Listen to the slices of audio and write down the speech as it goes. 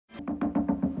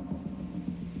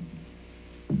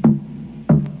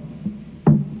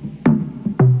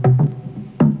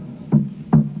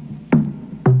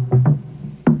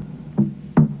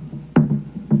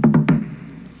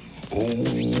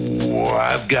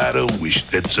I've got a wish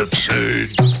that's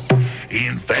absurd.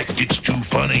 In fact, it's too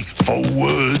funny for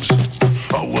words.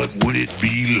 Oh, what would it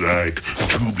be like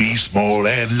to be small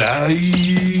and light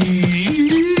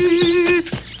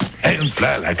and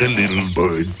fly like a little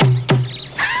bird?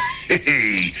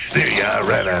 Hey, there you are,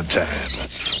 right on time.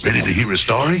 Ready to hear a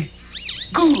story?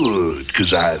 Good,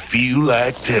 because I feel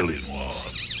like telling one.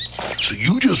 So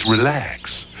you just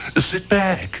relax, sit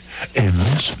back, and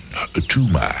listen to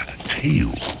my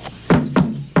tale.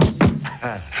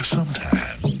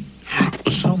 Sometime,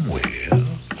 somewhere,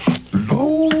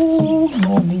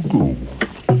 long ago,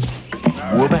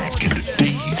 we're back in the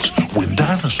days when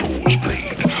dinosaurs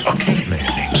played. A caveman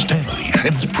named Stanley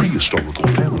and his prehistorical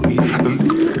family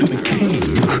lived in a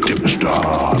cave that was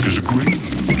dark as a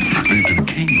grave. Lived in a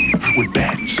cave with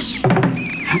bats,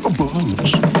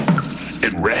 bugs,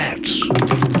 and rats.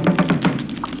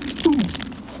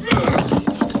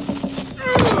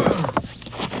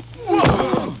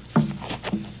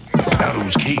 Now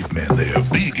those cavemen, they're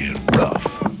big and rough.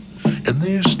 And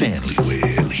there's Stanley,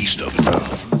 well, he's tough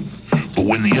enough. But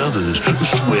when the others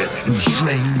sweat and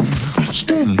strain,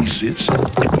 Stanley sits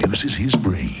and uses his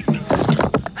brain.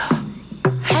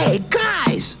 Hey,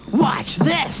 guys, watch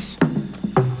this.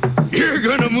 You're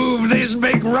gonna move this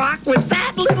big rock with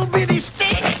that little bitty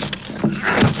stick?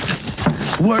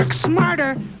 Work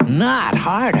smarter, not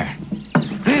harder.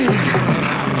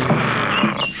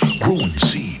 Growing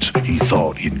seeds, he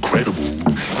thought incredible,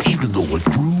 even though what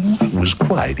grew was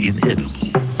quite inedible.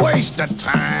 Waste of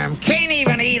time. Can't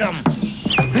even eat them.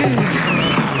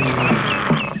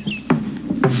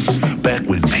 Back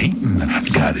when painting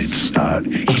got its start,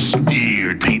 he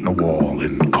smeared paint on the wall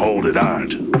and called it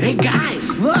art. Hey,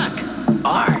 guys, look.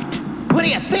 Art. What do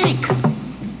you think?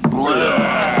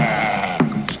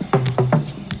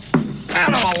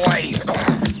 Out of the way.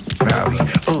 Now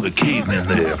the other cavemen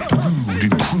there rude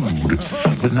and crude,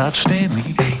 but not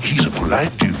Stanley. He's a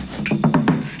polite dude.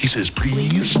 He says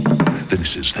please, then he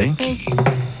says thank you,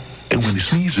 and when he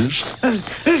sneezes,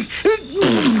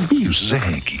 he uses a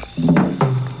hanky.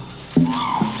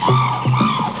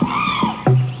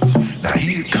 Now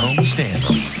here comes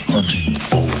Stanley, hunting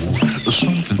for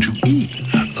something to eat.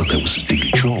 That was a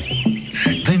daily chore.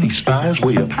 Then he spies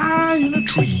way up high in a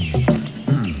tree.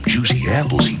 Juicy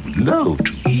apples he would love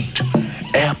to eat.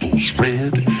 Apples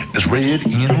red as red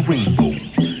in a rainbow.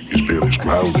 His belly's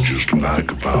growling just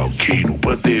like a volcano,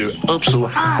 but they're up so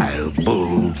high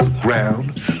above the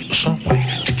ground. Some way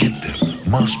to get them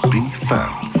must be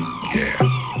found. Yeah.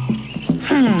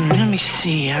 Let me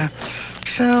see.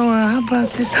 So, how about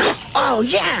this? Oh,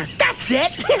 yeah, that's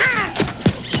it.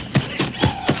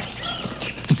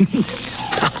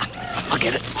 I'll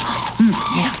get it.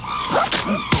 Yeah.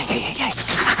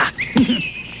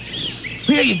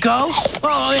 Here you go.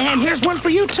 Oh, and here's one for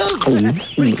you, too.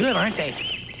 Pretty good, aren't they?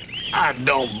 I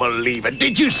don't believe it.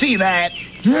 Did you see that?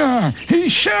 Yeah,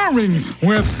 he's sharing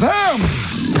with them.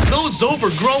 Those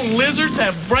overgrown lizards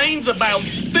have brains about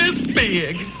this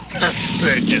big.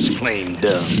 They're just plain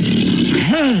dumb.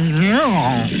 Hey, you.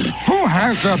 Who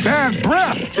has a bad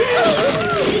breath?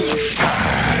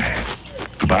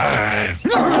 Goodbye.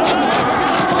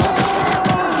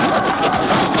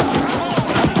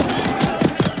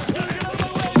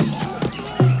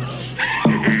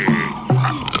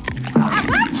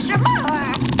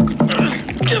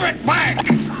 Give it back!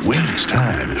 When it's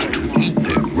time to eat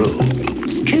their rub,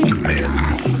 cavemen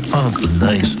aren't the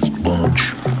nicest bunch.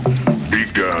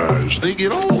 Big guys, they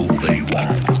get all they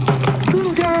want.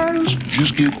 Little guys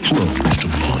just get crumbs to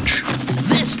munch.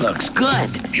 This looks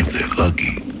good. If they're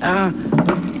lucky.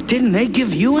 Didn't they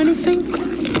give you anything?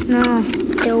 No,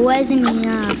 there wasn't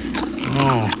enough.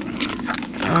 Oh.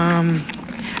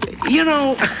 You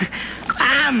know,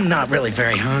 I'm not really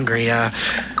very hungry.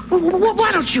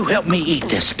 Why don't you help me eat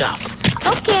this stuff?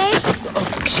 Okay.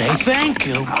 Say thank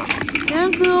you.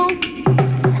 Thank you.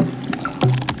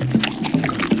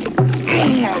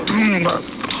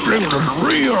 This is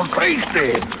real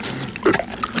tasty.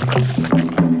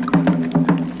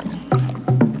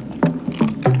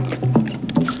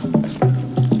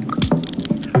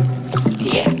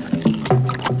 Yeah.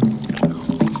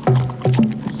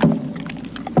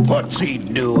 What's he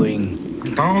doing?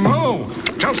 Don't know.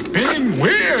 Just being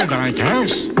weird, I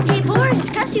guess. Hey, Boris,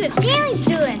 come see what Stanley's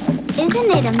doing. Isn't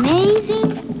it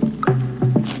amazing?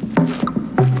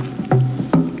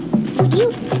 Would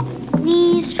you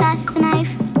please pass the knife?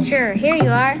 Sure, here you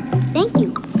are. Thank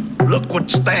you. Look what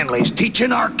Stanley's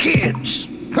teaching our kids.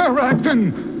 They're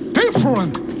acting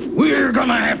different. We're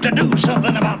gonna have to do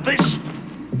something about this.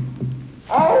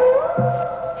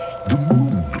 The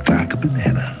moon looked like a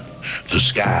banana. The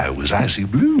sky was icy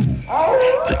blue.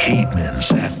 The cavemen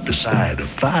sat beside a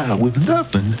fire with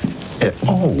nothing at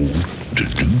all to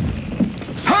do.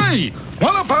 Hey,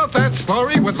 what about that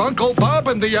story with Uncle Bob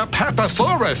and the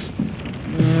Apatosaurus?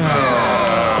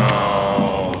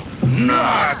 No,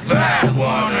 not that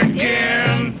one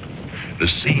again. The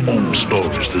same old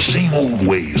stories, the same old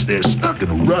ways. They're stuck in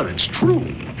a rut, it's true.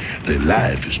 Their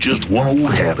life is just one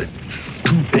old habit.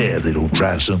 Too bad they don't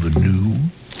try something new.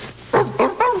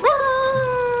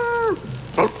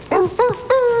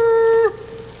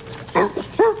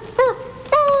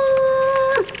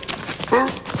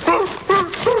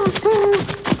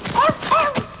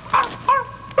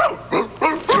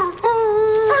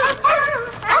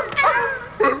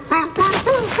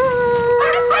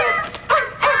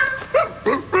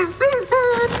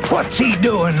 What's he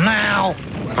doing now?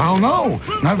 Oh no,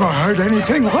 never heard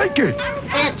anything like it.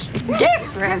 It's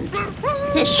different.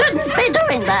 He shouldn't be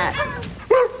doing that.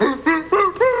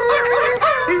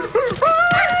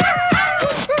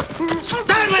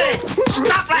 Stanley!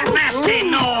 Stop that nasty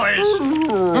noise!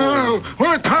 Oh,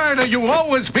 we're tired of you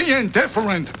always being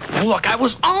different. Look, I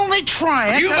was only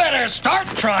trying You to... better start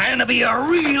trying to be a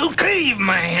real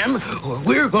caveman, or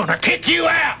we're gonna kick you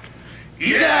out.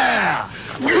 Yeah!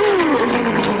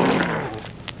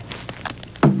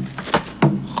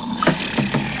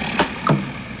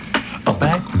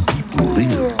 Back when people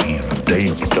lived in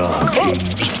damp, dark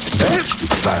caves, that's the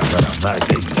time that I might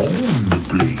have owned the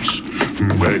place.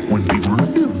 Back when people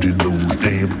lived in those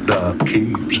damp, dark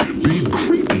caves, big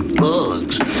creepy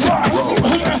bugs crawl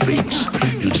on your face.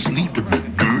 You'd sleep in the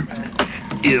dirt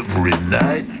every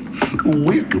night.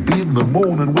 Wake up in the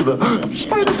morning with a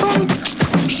spider bite.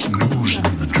 Snooze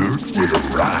in the dirt with a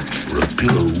rock for a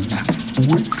pillow.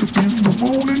 Wake up in the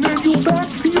morning and your back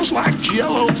feels like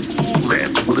jello.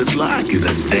 That's what it's like in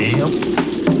a damp,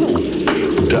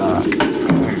 dark cave.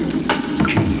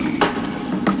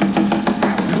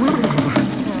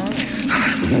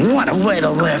 What a way to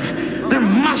live. There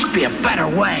must be a better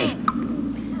way.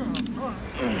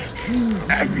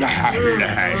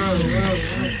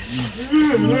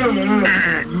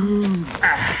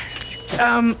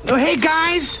 Hey,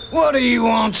 guys. What do you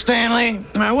want, Stanley?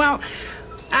 Well,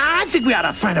 I think we ought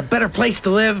to find a better place to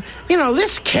live. You know,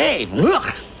 this cave,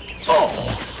 look. Oh,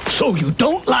 so you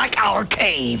don't like our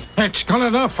cave? It's good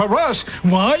enough for us.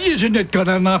 Why isn't it good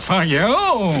enough for you?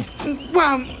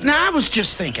 Well, now I was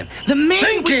just thinking. The main...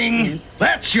 Thinking?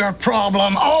 That's your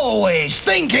problem, always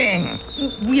thinking.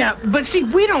 Yeah, but see,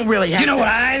 we don't really have You know to... what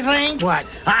I think? What?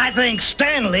 I think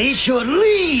Stanley should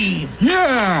leave.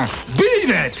 Yeah, beat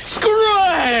it.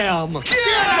 Scram!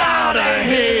 Get out of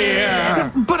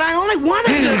here! But I only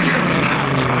wanted to...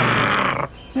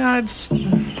 No, it's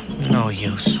no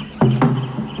use.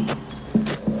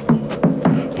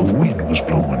 The wind was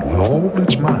blowing with all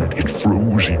its might. It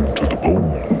froze him to the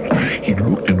bone. He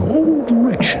looked in all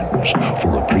directions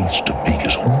for a place to make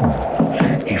his home.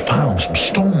 He found some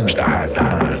stones to hide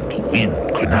behind. The wind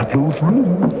could not blow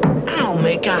through. I'll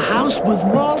make a house with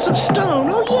walls of stone.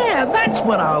 Oh, yeah, that's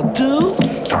what I'll do.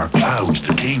 Dark clouds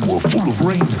that came were full of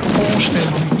rain. Oh,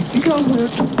 Stanley, he got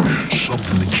wet.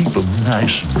 Something to keep him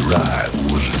nice and dry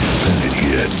wasn't invented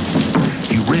yet.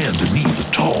 He ran beneath a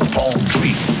tall palm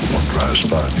tree, one dry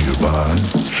spot nearby.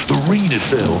 The rain it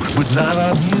fell would not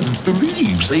on him. The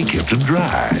leaves, they kept him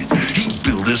dry. He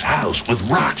built his house with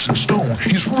rocks and stone.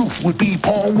 His roof would be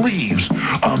palm leaves.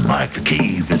 Unlike the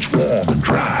cave, it's warm and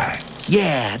dry.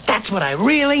 Yeah, that's what I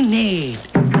really need.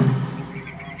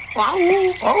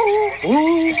 Oh, oh,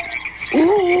 ooh,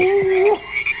 ooh.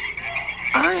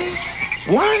 I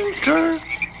wonder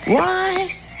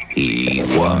why. He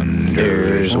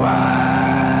wonders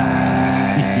why.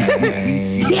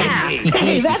 Yeah,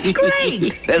 hey, that's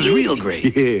great. That's real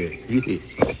great.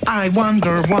 I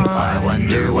wonder why. I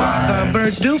wonder why. The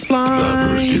birds do fly.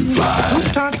 The birds do fly. Who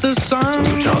taught the sun?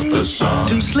 Who taught the sun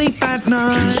to sleep at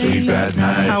night? to sleep at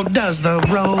night? How does the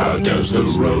rose? How does the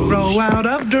rose grow out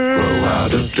of dirt? grow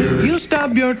out of dirt? You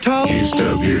stub your toe. You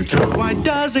stub your toe. Why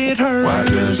does it hurt? Why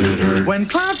does it hurt? When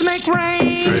clouds make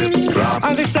rain, Drip, drop.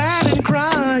 are they sad and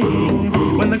crying?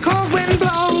 When the cold wind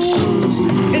blows,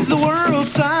 is the world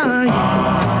sighing?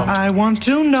 I want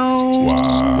to know.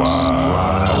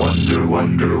 Why? Wonder,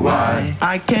 wonder why.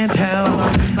 I can't help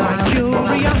my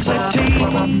curiosity.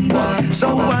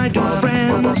 So why do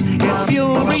friends get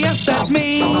furious at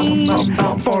me?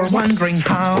 For wondering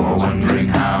how, Wondering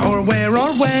how. or where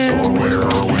or when. Or where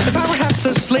or when. If I were half the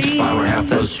asleep,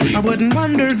 I wouldn't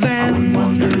wonder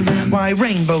then why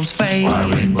rainbows fade,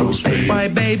 why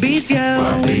babies yell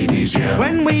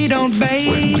when we don't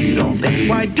bathe,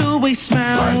 why do we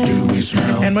smell,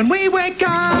 and when we wake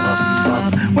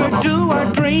up, where do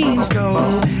our dreams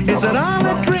go? Is it all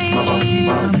a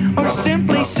dream or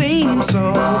simply seems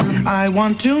so? I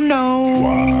want to know.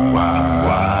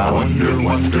 Why?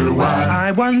 Wonder why.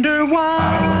 I wonder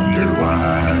why.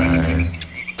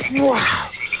 Wow,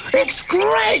 it's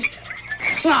great!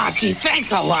 Aw, gee,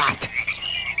 thanks a lot.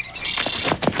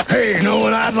 Hey, you know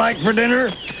what I'd like for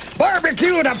dinner?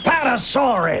 Barbecued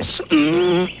Apatosaurus.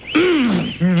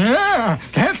 Yeah,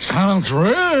 that sounds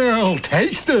real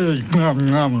tasty.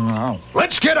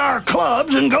 Let's get our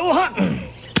clubs and go hunting.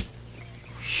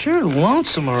 Sure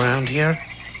lonesome around here.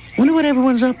 Wonder what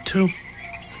everyone's up to.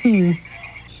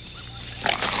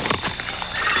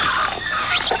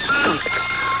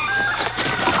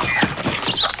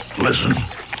 Listen,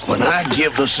 when I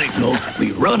give the signal,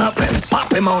 we run up and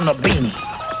pop him on the beanie.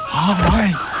 All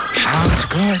right, sounds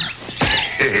good.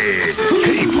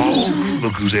 Hey, Paul,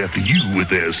 look who's after you with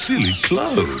their silly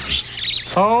clothes.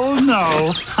 Oh,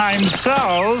 no. I'm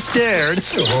so scared.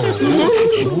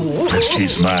 Let's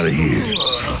chase him out of here.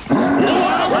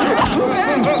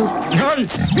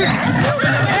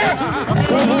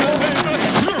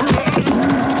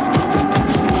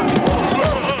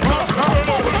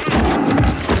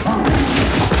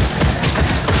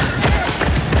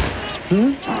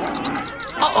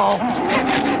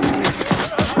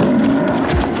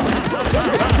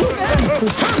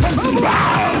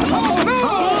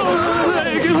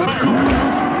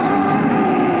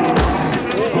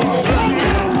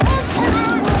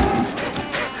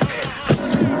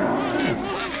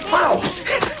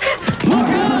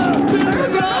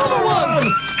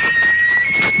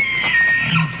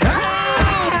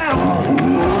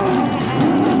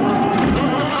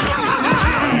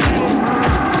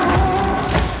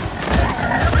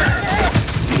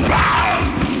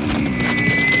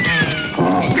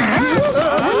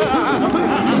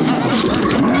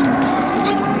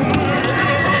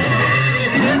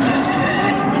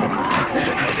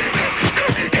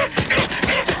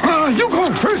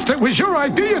 It was your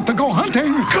idea to go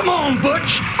hunting. Come on,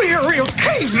 Butch. Be a real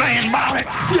caveman about it.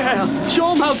 Yeah, show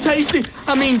them how tasty,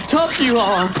 tough you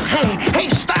are. Hey,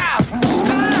 stop!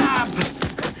 Stop!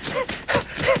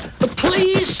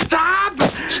 Please stop!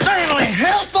 Stanley,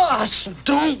 help us!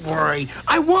 Don't worry.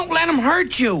 I won't let them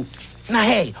hurt you. Now,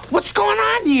 hey, what's going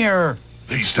on here?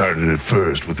 They started it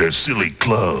first with their silly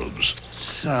clubs.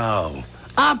 So,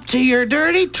 up to your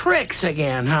dirty tricks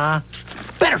again, huh?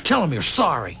 Better tell them you're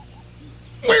sorry.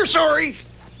 We're sorry,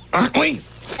 aren't we?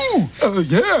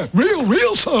 Yeah,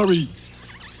 real sorry.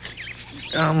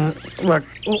 Look,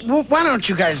 why don't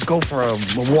you guys go for a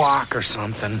walk or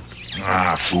something?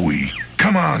 Ah, phooey.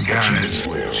 Come on, guys.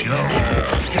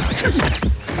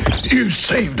 You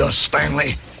saved us,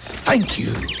 Stanley. Thank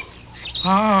you.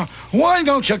 Why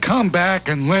don't you come back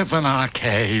and live in our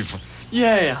cave?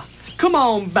 Yeah, come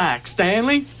on back,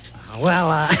 Stanley.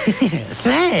 Well,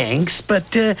 thanks, but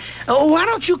why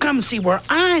don't you come see where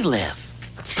I live?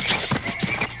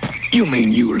 You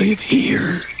mean you live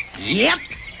here? Yep,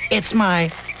 it's my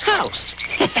house.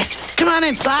 Come on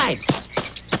inside.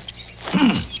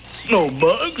 No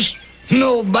bugs?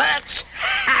 No bats?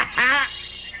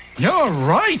 You're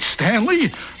right,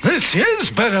 Stanley. This is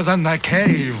better than the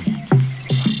cave.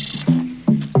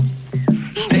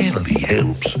 Stanley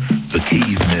helps the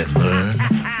cavemen learn.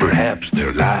 Perhaps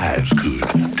their lives could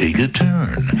take a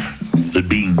turn. That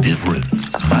being different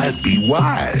might be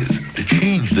wise to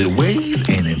change their ways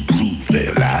and improve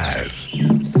their lives.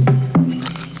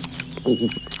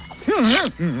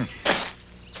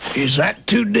 Is that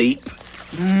too deep?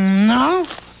 No,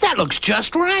 that looks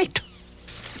just right.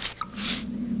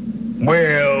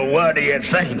 Well, what do you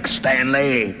think,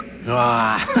 Stanley?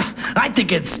 I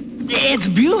think it's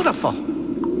beautiful.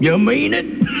 You mean it?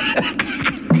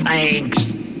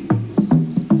 Thanks.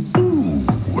 Ooh,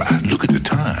 look at the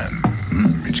time.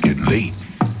 It's getting late.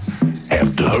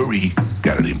 Have to hurry.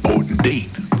 Got an important date.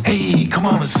 Hey, come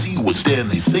on and see what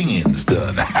Stanley singing's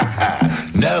done.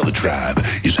 Now the tribe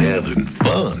is having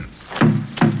fun.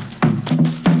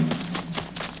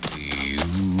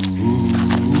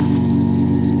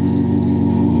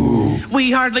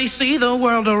 We hardly see the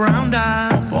world around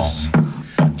us.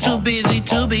 Too busy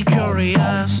to be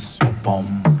curious.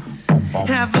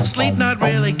 Half asleep, not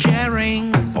really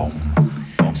caring.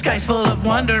 Sky Skies full of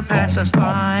wonder pass us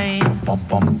by.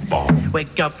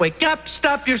 Wake up,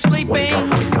 stop your sleeping.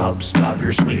 Wake up, stop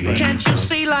your sleeping. Can't you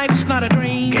see life's not a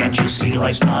dream? Can't you see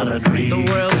life's not a dream? The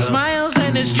world smiles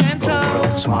and is gentle. The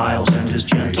world smiles and is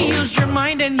gentle. Use your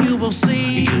mind and you will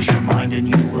see. Use your mind and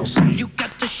you will see. You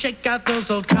got to shake out those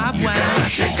old cobwebs.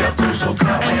 Shake out those old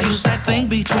cobwebs. And use that thing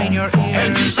between your ears.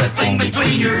 And use that thing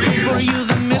between your ears. For you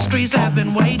the mysteries have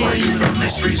been waiting. For you the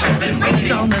mysteries have been waiting.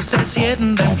 Dullness has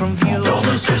hidden them from view.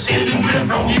 Dullness has hidden them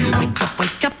from you.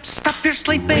 Wake up, stop your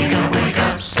sleeping. Wake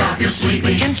up, stop your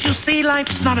sleeping. Can't you see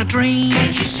life's not a dream?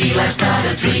 Can't you see life's not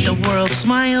a dream? The world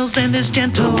smiles and is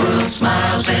gentle. The world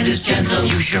smiles and is gentle.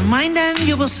 Use your mind and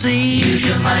you will see. Use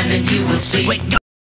your mind and you will see. Wake up.